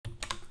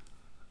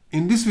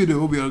In this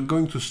video, we are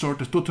going to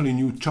start a totally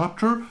new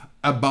chapter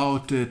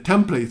about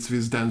templates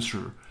with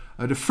Dancer.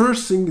 The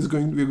first thing is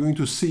we're going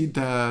to see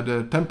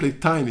the template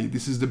Tiny.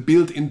 This is the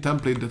built-in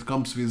template that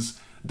comes with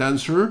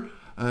Dancer,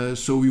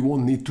 so we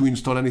won't need to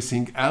install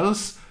anything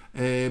else.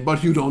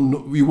 But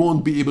we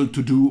won't be able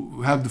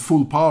to have the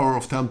full power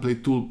of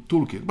template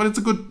toolkit. But it's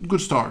a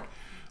good start.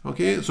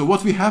 Okay, so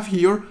what we have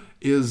here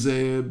is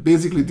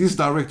basically this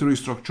directory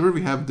structure.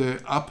 We have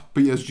the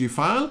app.psg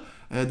file.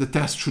 The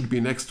test should be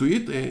next to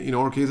it, in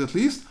our case at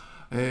least,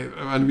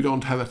 and we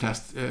don't have a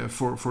test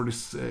for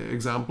this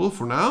example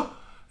for now.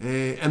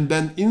 And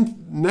then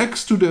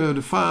next to the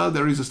file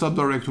there is a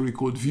subdirectory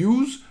called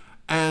views,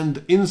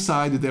 and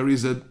inside there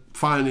is a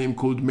file name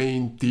called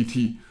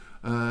main.tt.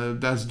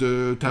 That's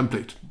the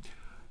template.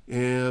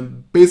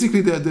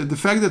 Basically the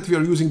fact that we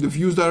are using the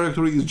views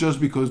directory is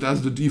just because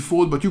that's the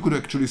default, but you could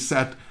actually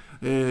set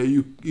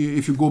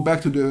if you go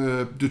back to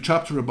the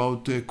chapter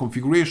about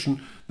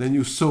configuration, then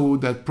you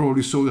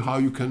probably saw how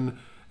you can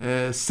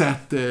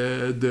set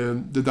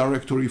the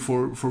directory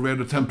for where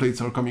the templates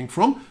are coming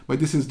from.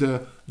 But this is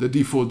the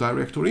default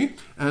directory,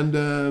 and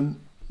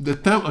the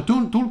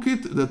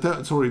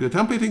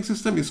templating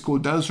system is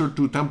called Dancer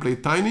to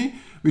Template Tiny,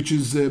 which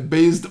is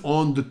based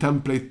on the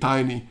template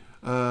Tiny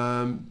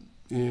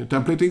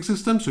templating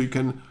system. So you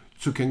can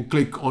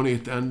click on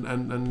it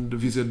and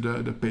visit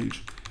the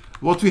page.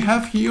 What we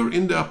have here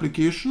in the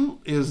application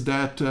is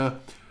that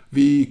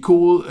we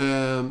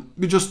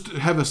just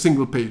have a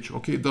single page.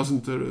 Okay, it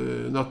doesn't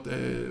not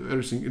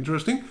everything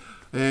interesting,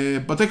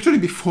 but actually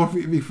before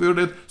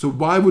that, so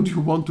why would you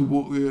want to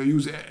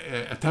use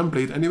a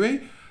template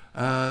anyway?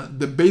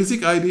 The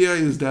basic idea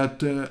is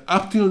that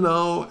up till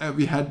now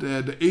we had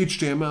the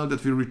HTML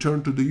that we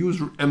return to the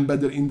user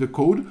embedded in the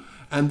code,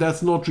 and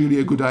that's not really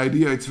a good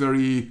idea. It's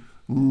very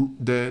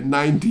the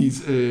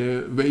 90s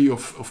way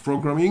of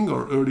programming,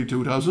 or early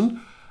 2000.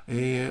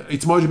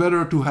 It's much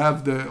better to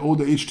have all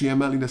the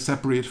HTML in a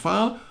separate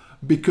file,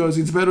 because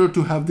it's better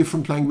to have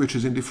different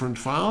languages in different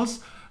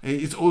files.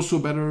 It's also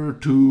better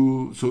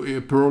to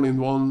Perl in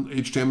one,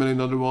 HTML in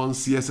another one,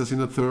 CSS in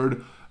a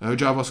third,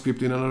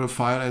 JavaScript in another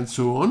file, and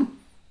so on.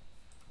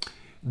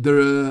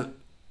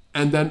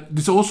 And then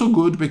it's also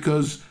good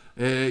because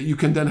you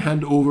can then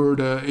hand over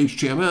the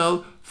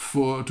HTML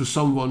to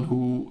someone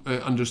who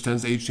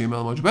understands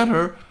HTML much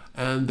better,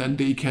 and then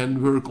they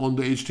can work on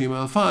the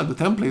HTML file, the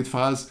template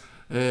files,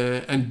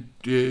 and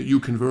you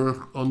can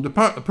work on the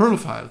Perl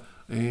file.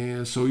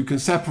 So you can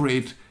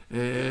separate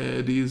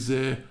these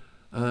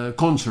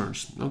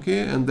concerns, okay,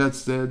 and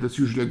that's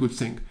usually a good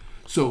thing.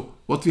 So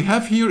what we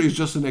have here is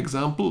just an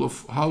example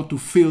of how to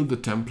fill the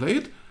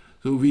template.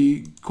 So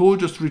we call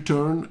the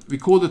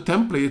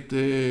template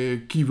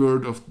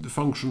keyword of the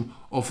function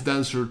of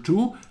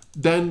Dancer2,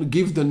 then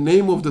give the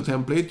name of the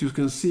template. You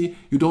can see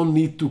you don't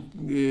need to,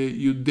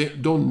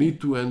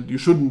 and you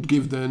shouldn't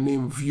give the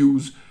name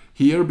views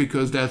here,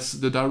 because that's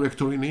the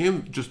directory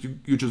name.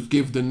 You just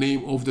give the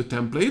name of the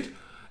template,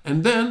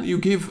 and then you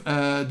give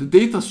the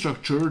data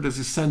structure that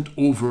is sent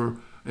over.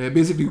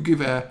 Basically, you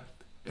give a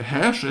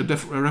hash, a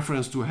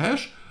reference to a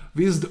hash,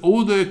 with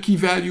all the key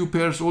value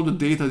pairs, all the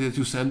data that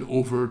you send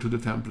over to the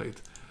template.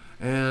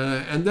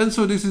 And then,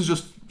 so this is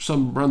just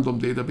some random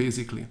data,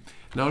 basically.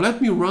 Now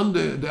let me run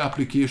the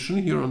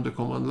application here on the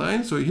command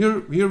line. So here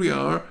we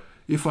are.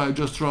 If I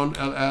just run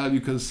ll,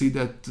 you can see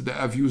that the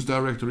views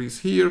directory is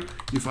here.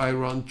 If I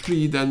run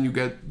tree, then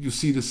you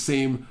see the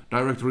same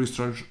directory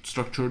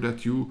structure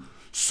that you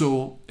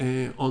saw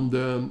on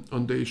the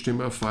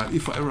HTML file.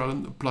 If I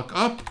run pluck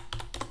up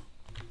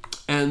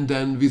and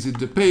then visit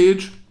the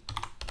page,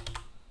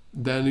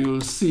 then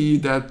you'll see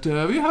that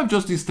we have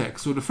just this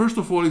text. So the first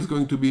of all is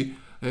going to be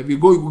we're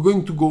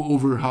going to go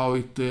over how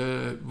it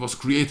was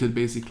created,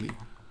 basically.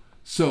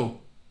 So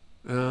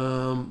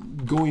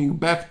going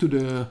back to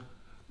the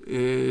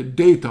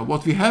data,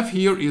 what we have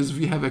here is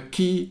we have a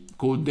key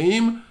called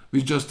name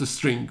with just a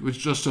string, with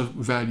just a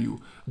value.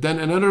 Then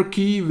another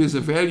key with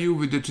a value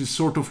which is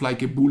sort of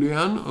like a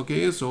boolean.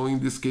 Okay, so in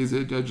this case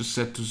I just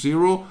set to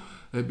 0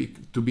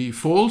 to be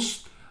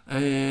false.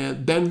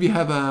 Then we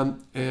have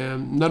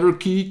another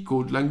key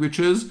called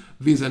languages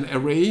with an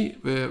array,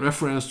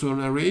 reference to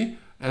an array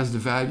as the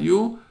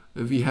value.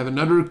 We have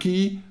another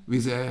key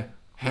with a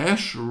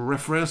hash,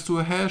 reference to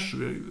a hash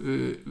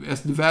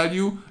as the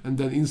value, and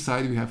then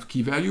inside we have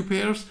key value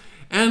pairs.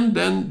 And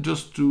then,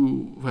 just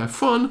to have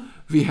fun,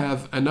 we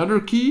have another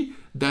key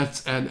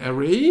that's an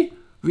array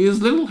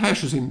with little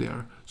hashes in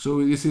there.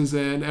 So this is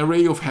an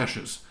array of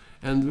hashes,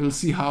 and we'll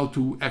see how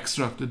to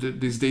extract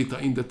this data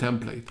in the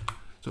template.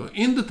 So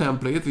in the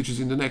template, which is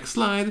in the next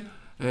slide,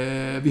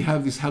 we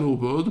have this hello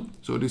world.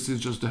 So this is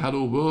just the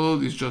hello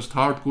world. It's just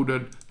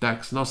hard-coded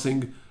text,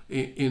 nothing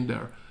in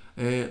there.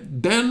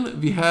 Then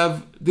we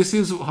have, this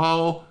is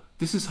how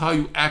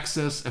you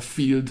access a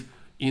field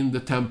in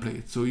the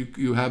template. So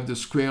you have the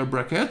square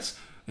brackets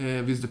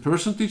with the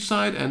percentage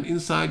sign, and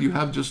inside you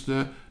have just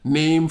the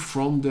name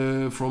from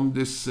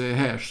this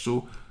hash.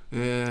 So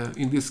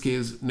in this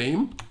case,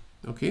 name,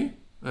 okay,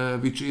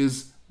 which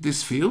is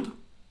this field.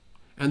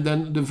 and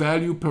then the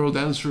value Perl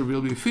dancer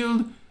will be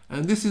filled,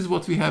 and this is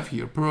what we have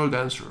here, Perl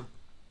dancer.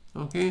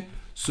 Okay,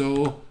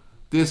 so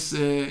this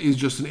is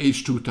just an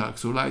H2 tag,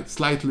 so like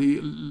slightly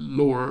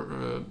lower,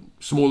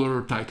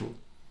 smaller title.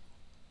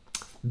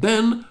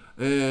 Then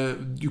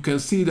you can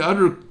see the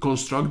other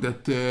construct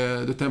that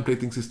the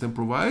templating system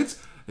provides.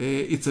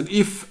 It's an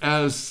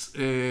if-else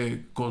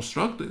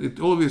construct. It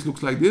always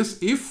looks like this.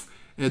 If,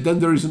 then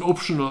there is an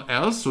optional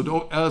else, so the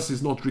else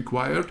is not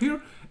required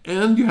here,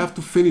 and you have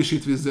to finish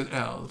it with an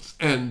else,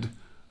 end.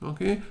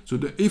 Okay, so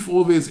the if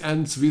always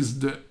ends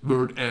with the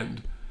word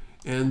end.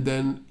 And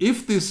then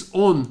if this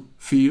on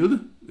field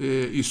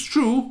is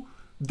true,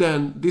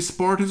 then this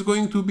part is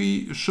going to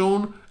be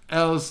shown,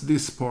 else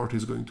this part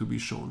is going to be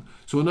shown.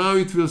 So now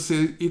it will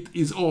say it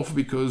is off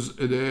because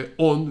the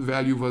on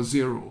value was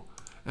 0,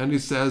 and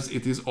it says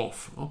it is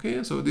off.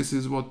 Okay, so this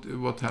is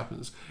what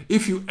happens.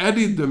 If you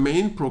edit the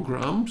main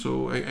program,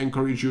 so I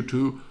encourage you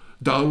to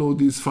download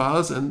these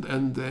files and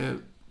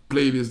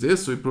play with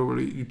this, so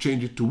you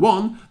change it to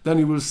 1, then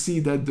you will see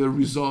that the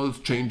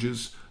result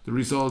changes. The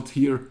result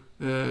here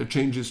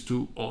changes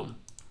to on.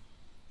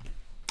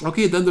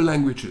 Okay, then the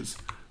languages.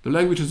 The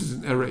languages is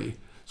an array.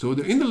 So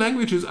in the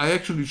languages, I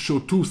actually show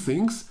two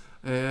things.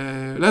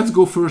 Let's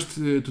go first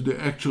to the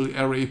actual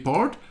array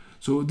part.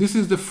 So this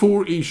is the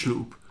for each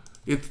loop.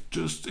 It's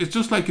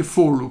just like a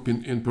for loop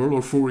in Perl,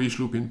 or for each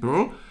loop in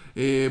Perl,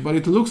 but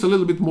it looks a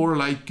little bit more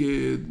like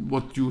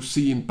what you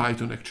see in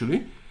Python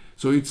actually.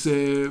 So it's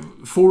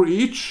for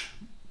each,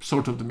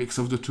 sort of the mix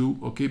of the two,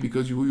 okay,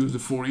 because you use the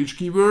for each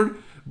keyword,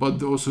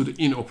 but also the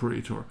in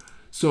operator.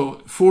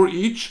 So for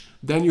each,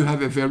 then you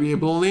have a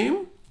variable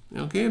name.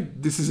 Okay,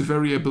 this is a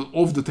variable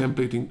of the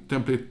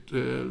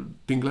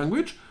templating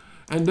language,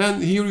 and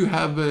then here you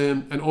have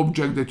an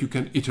object that you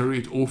can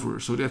iterate over.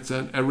 So that's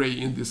an array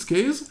in this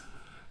case.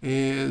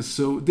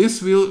 So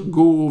this will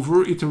go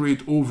over,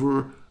 iterate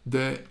over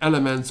the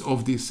elements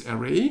of this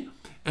array,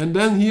 and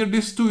then here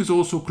this too is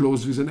also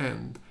closed with an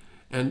end.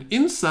 And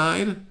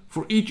inside,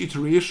 for each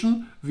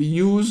iteration, we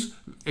use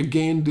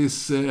again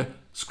this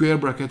square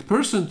bracket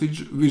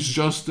percentage, which is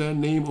just the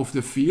name of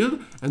the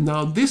field, and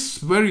now this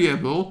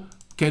variable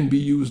can be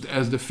used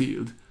as the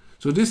field.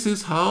 So this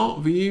is how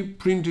we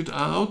printed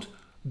out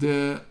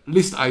the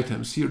list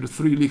items here, the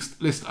 3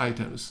 list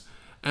items.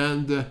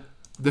 And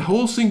the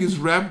whole thing is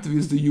wrapped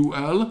with the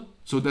UL,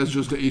 so that's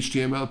just the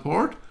HTML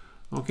part.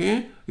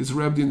 Okay, it's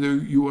wrapped in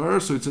the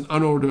UR, so it's an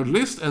unordered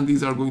list, and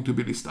these are going to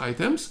be list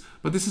items.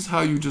 But this is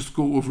how you just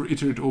go over,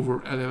 iterate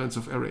over elements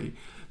of array.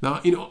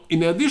 Now,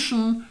 in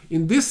addition,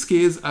 in this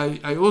case,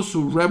 I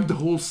also wrap the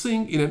whole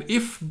thing in an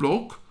if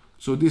block.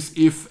 So this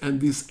if and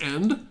this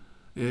end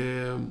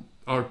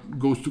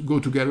go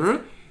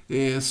together.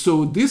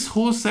 So this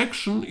whole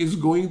section is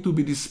going to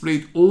be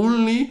displayed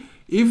only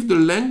if the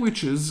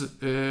languages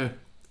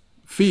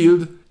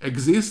field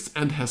exists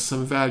and has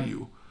some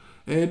value.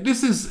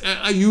 This is,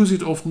 I use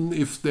it often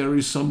if there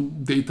is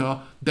some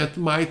data that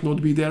might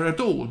not be there at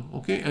all.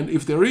 Okay, and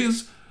if there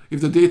is, if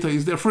the data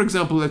is there, for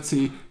example, let's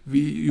say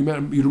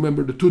you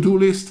remember the to-do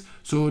list.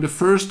 So the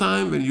first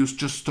time when you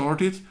just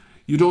start it,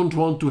 you don't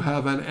want to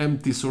have an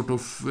empty sort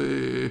of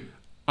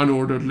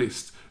unordered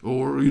list,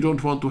 or you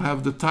don't want to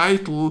have the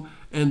title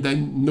and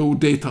then no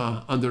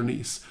data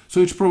underneath. So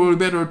it's probably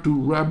better to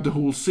wrap the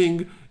whole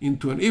thing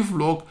into an if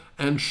block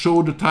and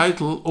show the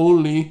title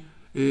only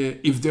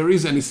if there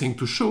is anything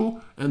to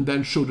show, and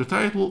then show the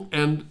title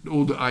and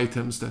all the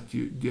items that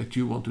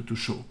you wanted to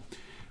show.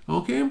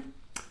 Okay,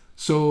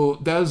 so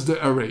that's the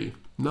array.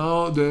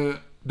 Now the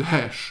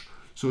hash.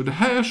 So the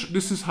hash,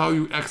 this is how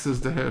you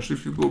access the hash.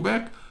 If you go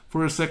back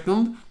for a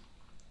second,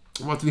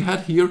 what we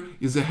had here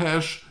is a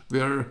hash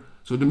where,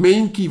 so the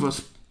main key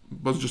was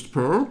just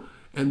Perl,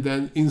 and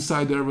then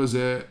inside there was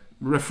a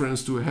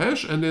reference to a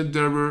hash, and then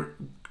there were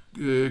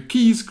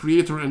keys,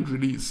 creator and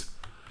release.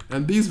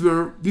 And these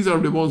are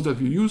the ones that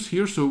we use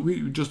here. So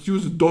we just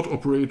use the dot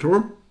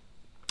operator.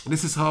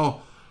 This is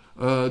how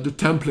the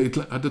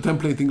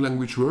templating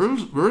language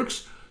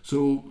works.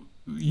 So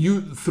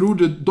through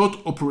the dot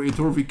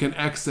operator, we can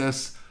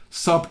access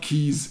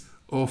subkeys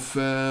of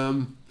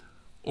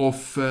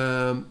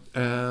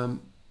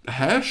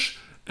hash.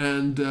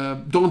 And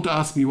don't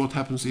ask me what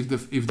happens if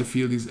the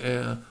field is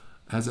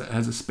has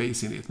a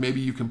space in it.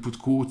 Maybe you can put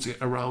quotes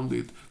around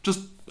it.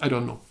 Just, I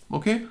don't know.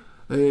 Okay.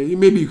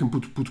 Maybe you can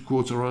put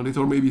quotes around it,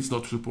 or maybe it's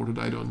not supported,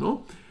 I don't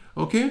know.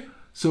 Okay,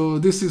 so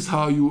this is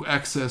how you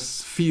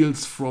access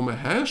fields from a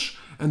hash.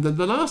 And then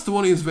the last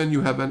one is when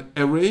you have an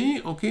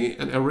array, okay,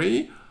 an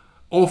array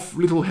of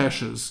little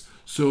hashes.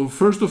 So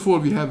first of all,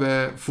 we have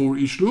a for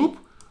each loop,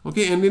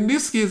 okay, and in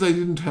this case, I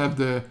didn't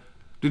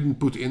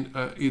put in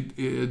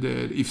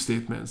the if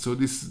statement. So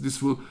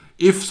this will,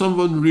 if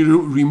someone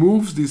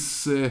removes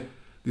these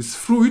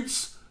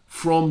fruits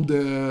from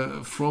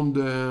the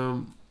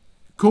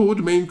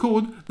main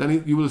code,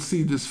 then you will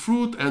see this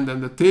fruit and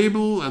then the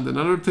table and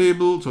another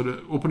table, so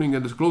the opening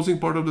and the closing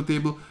part of the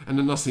table, and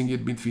then nothing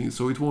in between.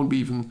 So it won't be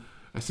even,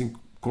 I think,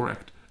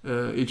 correct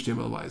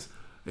HTML wise.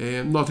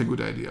 Not a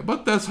good idea,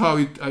 but that's how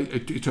it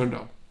turned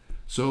out.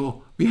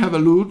 So we have a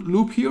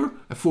loop here,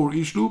 a for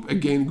each loop,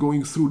 again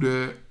going through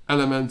the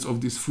elements of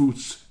this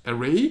fruits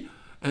array.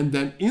 And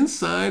then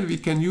inside we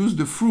can use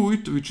the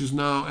fruit, which is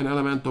now an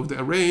element of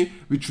the array,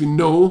 which we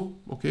know,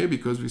 okay,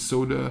 because we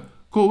saw the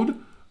code.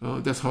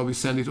 That's how we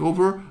send it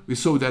over. We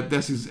saw that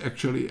this is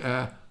actually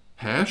a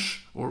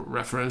hash or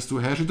reference to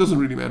a hash. It doesn't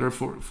really matter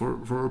for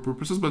our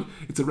purposes, but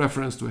it's a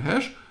reference to a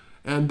hash.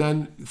 And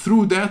then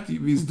through that,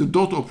 with the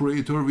dot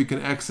operator, we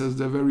can access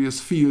the various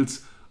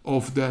fields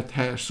of that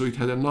hash. So it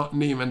had a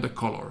name and a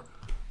color.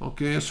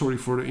 Okay, sorry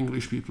for the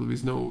English people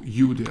with no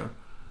U there.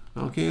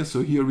 Okay,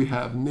 so here we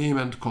have name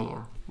and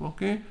color.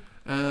 Okay,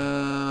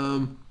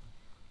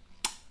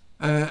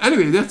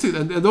 anyway, that's it.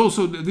 And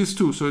also this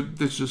too. So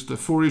that's just a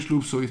for each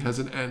loop, so it has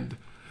an end.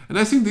 And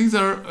I think these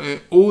are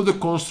all the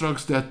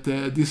constructs that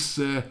this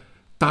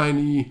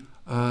tiny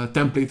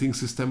templating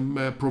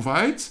system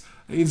provides.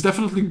 It's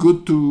definitely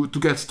good to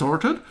get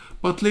started,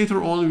 but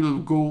later on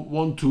we'll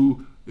want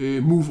to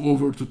move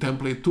over to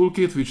Template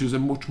Toolkit, which is a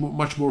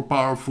much more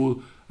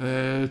powerful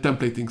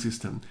templating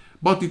system,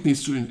 but it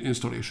needs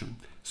installation.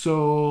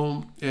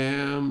 So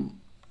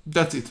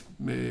that's it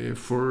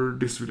for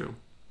this video.